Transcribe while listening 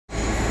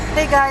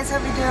Hey guys,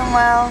 hope you're doing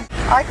well.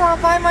 I can't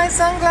find my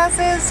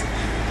sunglasses.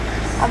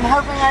 I'm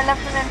hoping I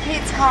left them in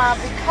Pete's car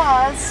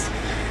because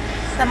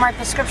they're my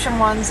prescription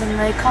ones and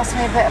they cost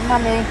me a bit of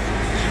money.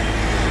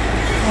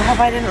 I hope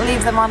I didn't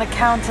leave them on a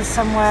counter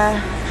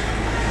somewhere.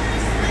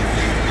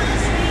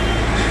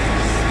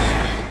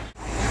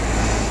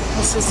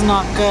 This is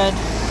not good.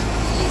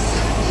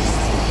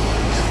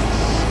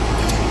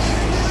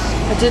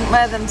 I didn't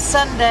wear them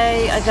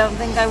Sunday. I don't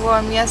think I wore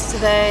them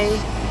yesterday.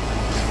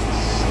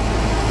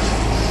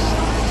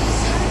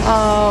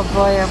 Oh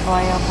boy, oh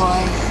boy, oh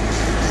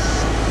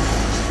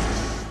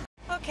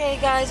boy. Okay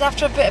guys,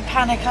 after a bit of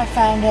panic I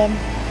found him.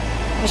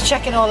 I was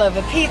checking all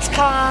over Pete's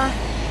car,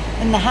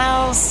 in the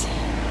house.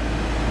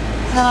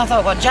 And then I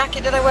thought, what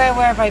jacket did I wear?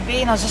 Where have I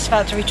been? I was just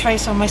about to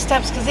retrace all my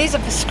steps because these are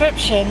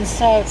prescriptions,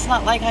 so it's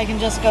not like I can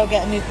just go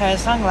get a new pair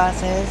of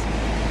sunglasses.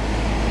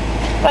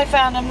 But I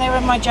found them. They were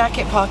in my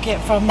jacket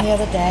pocket from the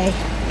other day.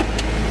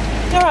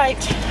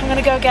 Alright, I'm going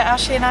to go get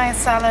Ashley and I a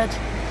salad,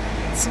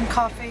 some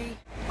coffee.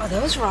 Are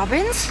those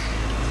robins?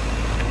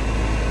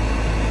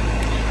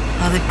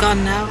 Oh, they've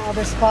gone now. Oh,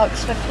 this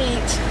box for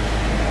Pete.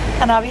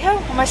 And I'll be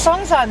home. And my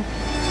song's on.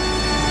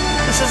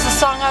 This is the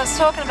song I was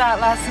talking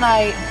about last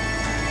night.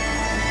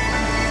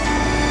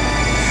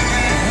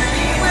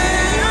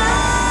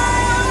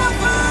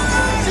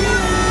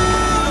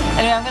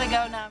 Anyway, I'm going to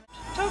go now.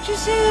 Talk to you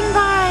soon.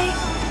 Bye.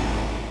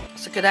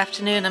 So good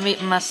afternoon. I'm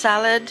eating my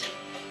salad.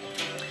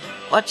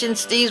 Watching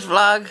Steve's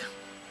vlog.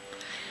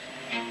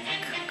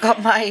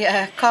 Got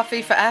my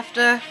coffee for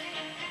after.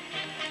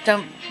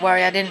 Don't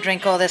worry, I didn't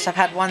drink all this. I've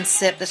had one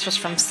sip. This was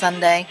from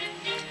Sunday.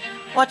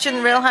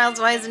 Watching Real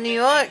Housewives of New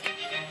York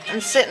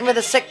and sitting with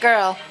a sick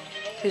girl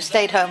who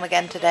stayed home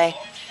again today.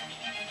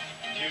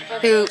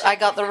 Who I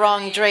got the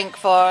wrong drink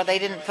for. They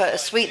didn't put a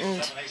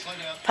sweetened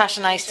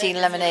passion iced tea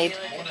lemonade.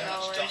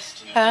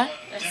 Huh?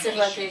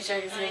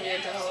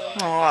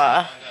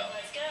 Aww.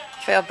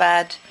 Feel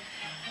bad.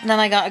 And then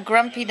I got a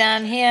grumpy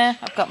down here.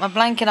 I've got my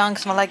blanket on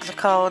because my legs are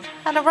cold.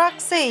 And a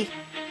Roxy.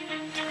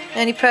 The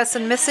only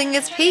person missing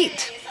is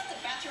Pete.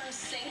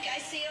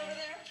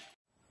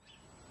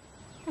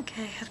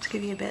 Okay, I have to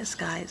give you a bit of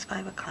sky. It's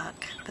 5 o'clock,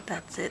 but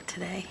that's it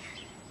today.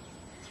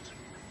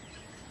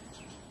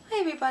 Hey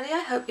everybody,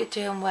 I hope you're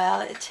doing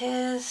well. It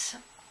is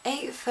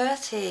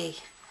 8:30.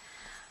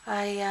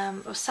 I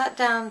was sat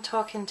down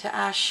talking to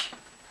Ash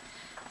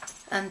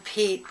and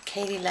Pete.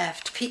 Katie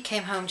left. Pete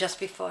came home just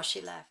before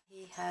she left.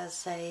 He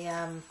has a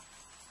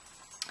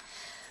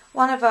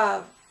one of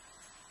our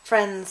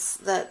friends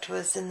that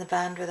was in the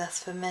band with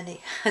us for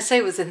many. I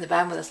say was in the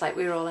band with us like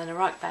we were all in a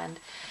rock band.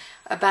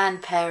 A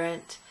band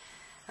parent.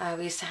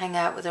 We used to hang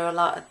out with her a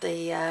lot at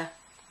the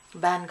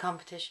band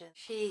competition.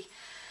 She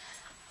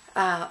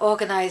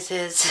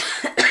organises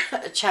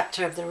a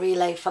chapter of the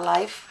Relay for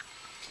Life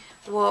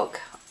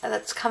walk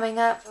that's coming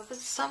up over the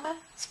summer,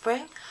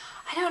 spring.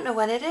 I don't know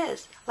when it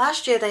is.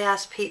 Last year they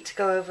asked Pete to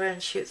go over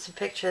and shoot some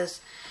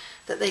pictures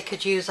that they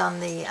could use on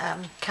the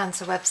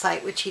cancer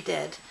website, which he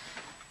did.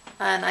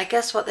 And I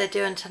guess what they're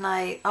doing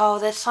tonight, oh,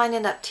 they're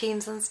signing up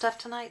teens and stuff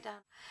tonight down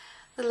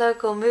the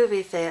local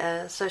movie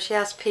theatre. So she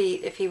asked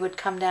Pete if he would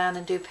come down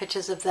and do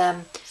pictures of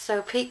them.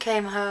 So Pete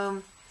came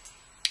home,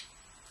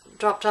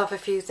 dropped off a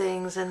few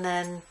things, and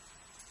then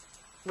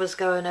was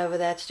going over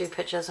there to do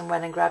pictures and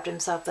went and grabbed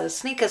himself those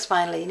sneakers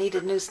finally. He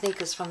needed new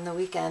sneakers from the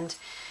weekend.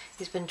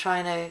 He's been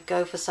trying to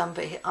go for some,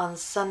 but on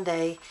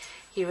Sunday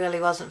he really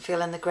wasn't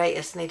feeling the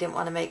greatest and he didn't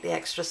want to make the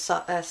extra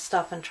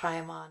stuff and try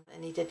them on.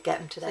 And he did get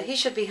them today. So he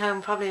should be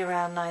home probably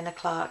around 9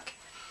 o'clock.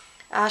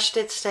 Ash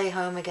did stay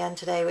home again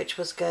today, which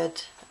was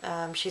good.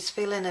 She's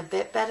feeling a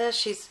bit better.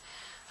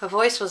 Her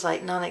voice was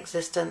like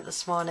non-existent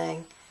this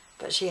morning,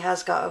 but she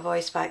has got her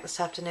voice back this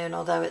afternoon,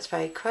 although it's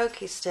very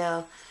croaky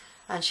still.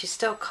 And she's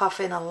still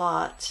coughing a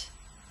lot.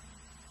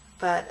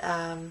 But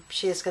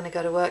she is going to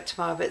go to work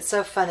tomorrow. But it's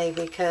so funny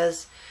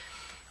because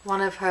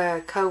one of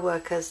her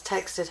co-workers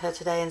texted her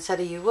today and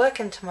said, "Are you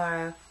working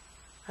tomorrow?"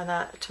 And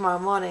tomorrow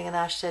morning, and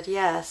Ash said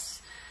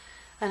yes.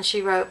 And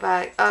she wrote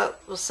back, "Oh,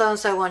 well,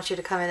 so-and-so wants you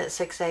to come in at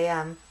 6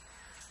 a.m.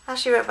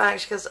 Ashley wrote back,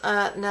 she goes,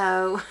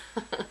 no.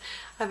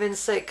 I've been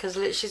sick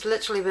because she's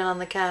literally been on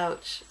the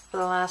couch for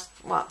the last,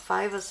 what,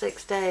 5 or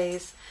 6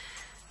 days.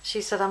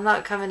 She said, I'm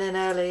not coming in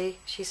early.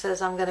 She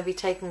says, I'm going to be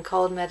taking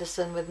cold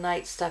medicine with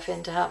night stuff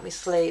in to help me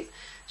sleep.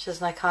 She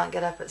says, and I can't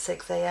get up at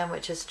 6 a.m.,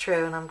 which is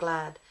true, and I'm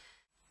glad.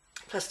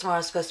 Plus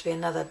tomorrow's supposed to be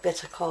another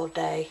bitter cold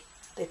day.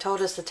 They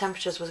told us the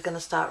temperatures was going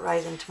to start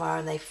rising tomorrow,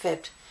 and they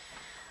fibbed.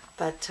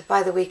 But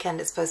by the weekend,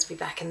 it's supposed to be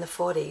back in the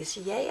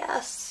 40s.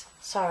 Yes!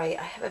 Sorry,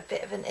 I have a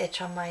bit of an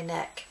itch on my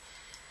neck.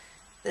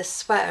 This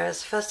sweater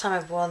is the first time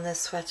I've worn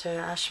this sweater.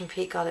 Ash and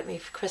Pete got it me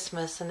for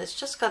Christmas, and it's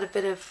just got a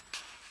bit of...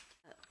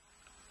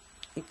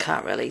 You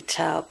can't really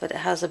tell, but it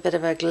has a bit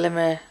of a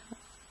glimmer.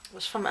 It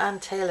was from Ann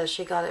Taylor.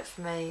 She got it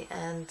for me,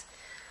 and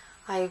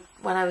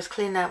when I was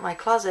cleaning out my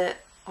closet,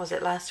 was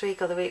it last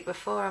week or the week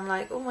before, I'm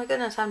like, oh my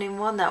goodness, I haven't even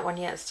worn that one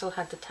yet. It still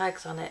had the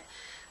tags on it.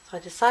 So I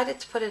decided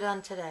to put it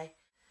on today.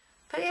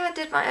 But yeah, I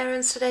did my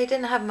errands today,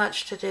 didn't have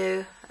much to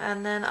do.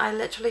 And then I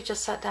literally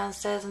just sat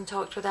downstairs and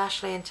talked with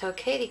Ashley until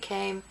Katie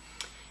came.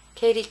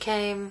 Katie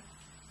came,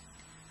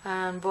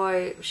 and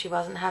boy, she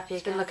wasn't happy.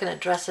 I've been looking at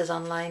dresses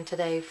online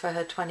today for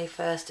her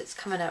 21st. It's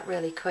coming up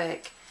really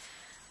quick.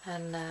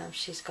 And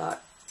she's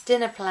got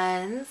dinner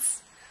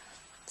plans.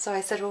 So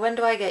I said, well, when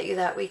do I get you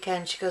that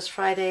weekend? She goes,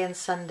 Friday and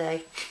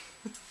Sunday.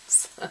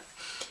 So,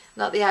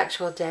 not the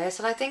actual day. I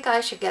said, I think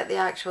I should get the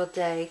actual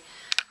day.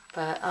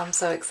 But I'm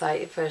so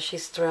excited for her.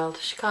 She's thrilled.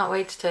 She can't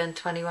wait to turn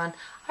 21.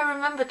 I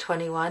remember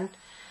 21.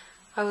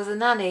 I was a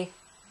nanny.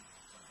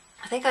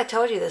 I think I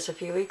told you this a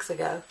few weeks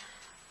ago.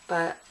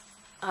 But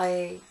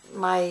my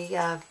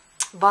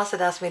boss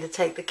had asked me to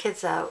take the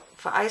kids out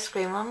for ice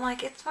cream. And I'm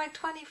like, it's my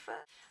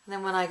 21st. And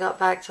then when I got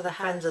back to the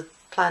friends had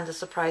planned a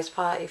surprise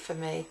party for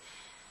me.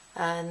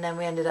 And then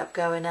we ended up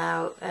going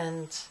out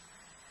and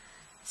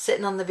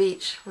sitting on the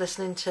beach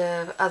listening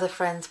to other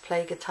friends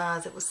play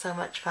guitars. It was so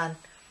much fun.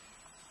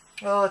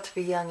 Oh, to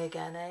be young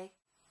again, eh?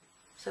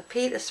 So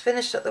Pete has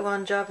finished at the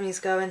one job and he's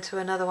going to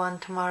another one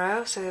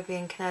tomorrow, so he'll be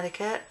in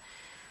Connecticut.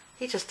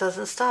 He just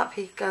doesn't stop.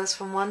 He goes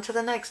from one to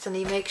the next and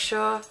he makes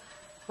sure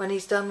when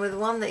he's done with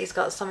one that he's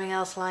got something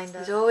else lined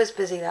up. He's always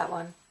busy, that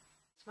one.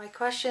 So my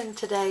question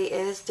today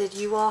is, did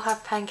you all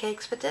have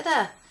pancakes for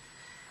dinner?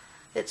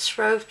 It's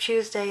Shrove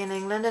Tuesday in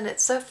England, and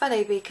it's so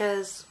funny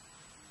because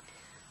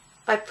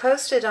I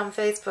posted on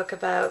Facebook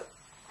about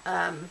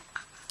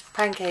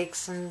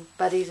pancakes and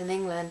buddies in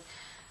England,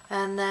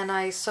 and then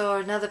I saw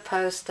another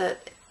post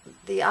that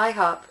the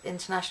IHOP,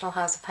 International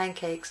House of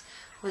Pancakes,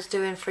 was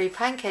doing free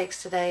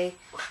pancakes today,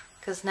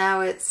 because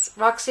now it's,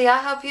 Roxy,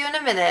 I'll help you in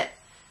a minute.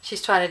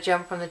 She's trying to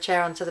jump from the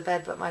chair onto the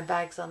bed, but my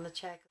bag's on the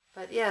chair.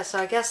 But yeah, so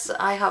I guess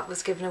IHOP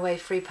was giving away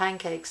free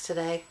pancakes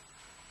today.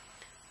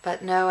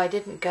 But no, I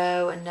didn't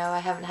go, and no, I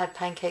haven't had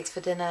pancakes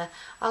for dinner.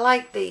 I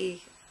like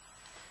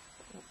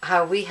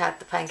how we had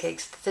the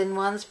pancakes, the thin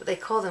ones, but they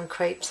call them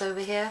crepes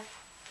over here,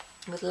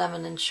 with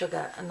lemon and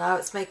sugar. And now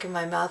it's making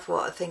my mouth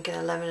water thinking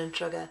of lemon and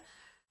sugar.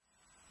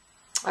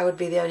 I would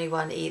be the only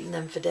one eating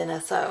them for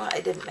dinner, so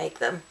I didn't make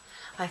them.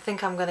 I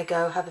think I'm going to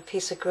go have a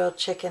piece of grilled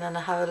chicken and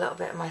I have a little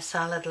bit of my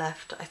salad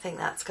left. I think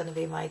that's going to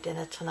be my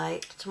dinner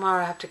tonight.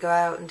 Tomorrow I have to go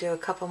out and do a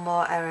couple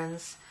more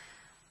errands.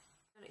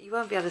 You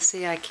won't be able to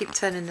see her. I keep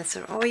turning this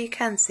around. Oh, you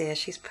can see her.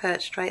 She's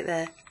perched right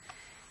there.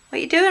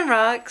 What you doing,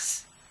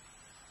 Rox?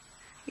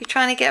 You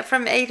trying to get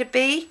from A to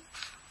B?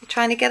 You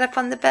trying to get up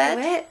on the bed?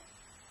 Wait.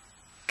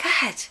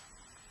 God.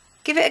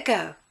 Give it a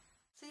go.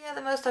 So yeah,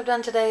 the most I've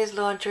done today is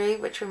laundry,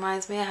 which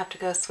reminds me I have to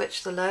go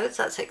switch the loads.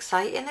 That's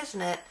exciting,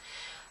 isn't it?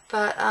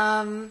 But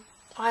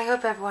I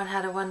hope everyone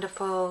had a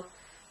wonderful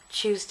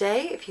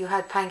Tuesday. If you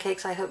had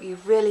pancakes, I hope you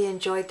really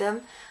enjoyed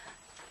them.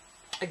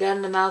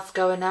 Again, the mouth's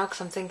going now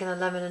because I'm thinking of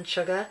lemon and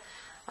sugar.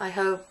 I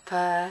hope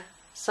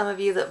some of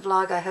you that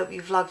vlog, I hope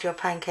you vlogged your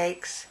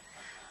pancakes.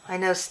 I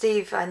know,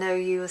 Steve, I know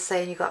you were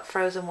saying you got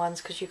frozen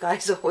ones because you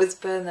guys always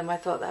burn them. I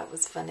thought that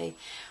was funny.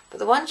 But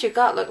the ones you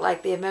got look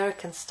like the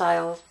American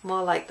style,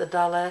 more like the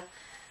dollar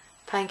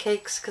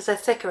pancakes because they're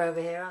thicker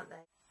over here, aren't they?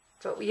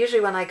 But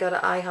usually when I go to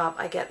IHOP,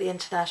 I get the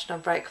international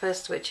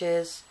breakfast, which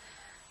is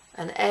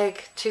an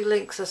egg, a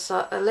link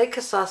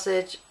of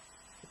sausage,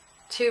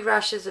 2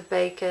 rashers of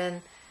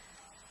bacon,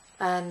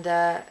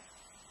 and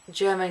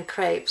German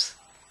crepes.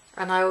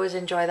 And I always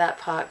enjoy that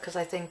part because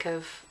I think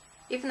of,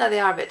 even though they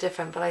are a bit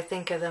different, but I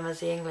think of them as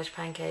the English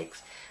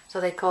pancakes.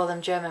 So they call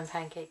them German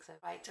pancakes.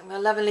 Right, I'm going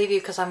to love and leave you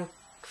because I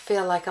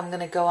feel like I'm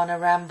going to go on a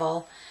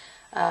ramble.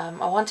 I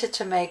wanted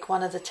to make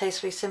one of the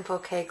Tastefully Simple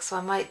cakes, so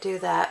I might do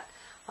that.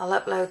 I'll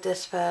upload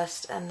this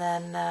first, and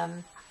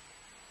then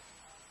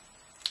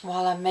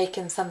while I'm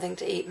making something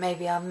to eat,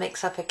 maybe I'll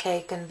mix up a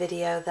cake and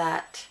video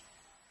that.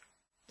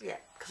 Yeah,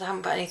 because I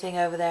haven't put anything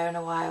over there in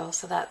a while,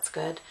 so that's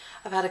good.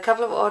 I've had a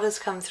couple of orders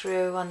come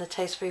through on the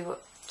Tastefully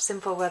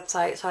Simple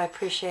website, so I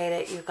appreciate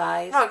it, you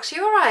guys. Rox,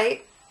 you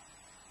alright?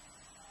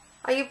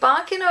 Are you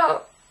barking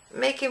or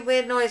making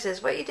weird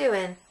noises? What are you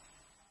doing?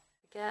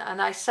 Yeah,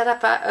 and I set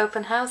up an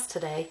open house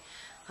today.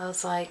 I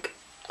was like,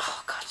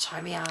 oh God,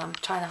 sorry me, I'm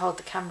trying to hold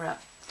the camera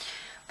up.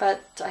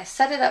 But I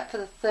set it up for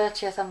the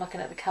 30th, I'm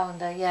looking at the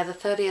calendar, yeah, the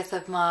 30th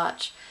of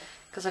March,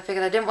 because I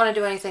figured I didn't want to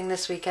do anything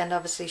this weekend,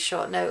 obviously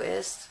short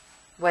notice,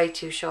 way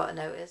too short a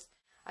notice.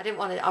 I didn't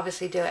want to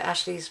obviously do it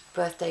Ashley's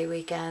birthday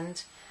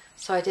weekend,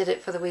 so I did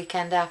it for the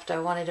weekend after. I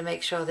wanted to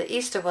make sure that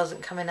Easter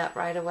wasn't coming up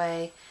right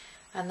away,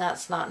 and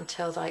that's not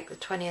until like the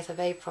 20th of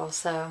April,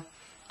 so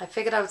I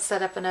figured I would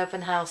set up an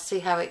open house, see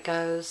how it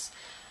goes,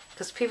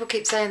 because people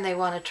keep saying they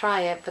want to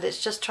try it, but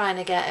it's just trying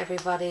to get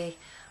everybody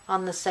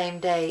on the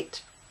same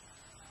date.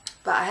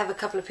 But I have a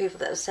couple of people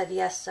that have said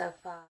yes so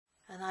far.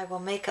 And I will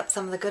make up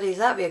some of the goodies.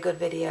 That'd be a good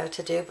video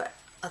to do, but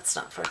that's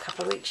not for a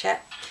couple of weeks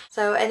yet.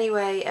 So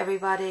anyway,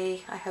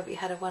 everybody, I hope you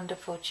had a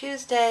wonderful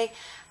Tuesday.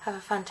 Have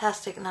a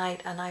fantastic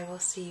night, and I will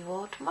see you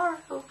all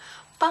tomorrow.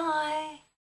 Bye!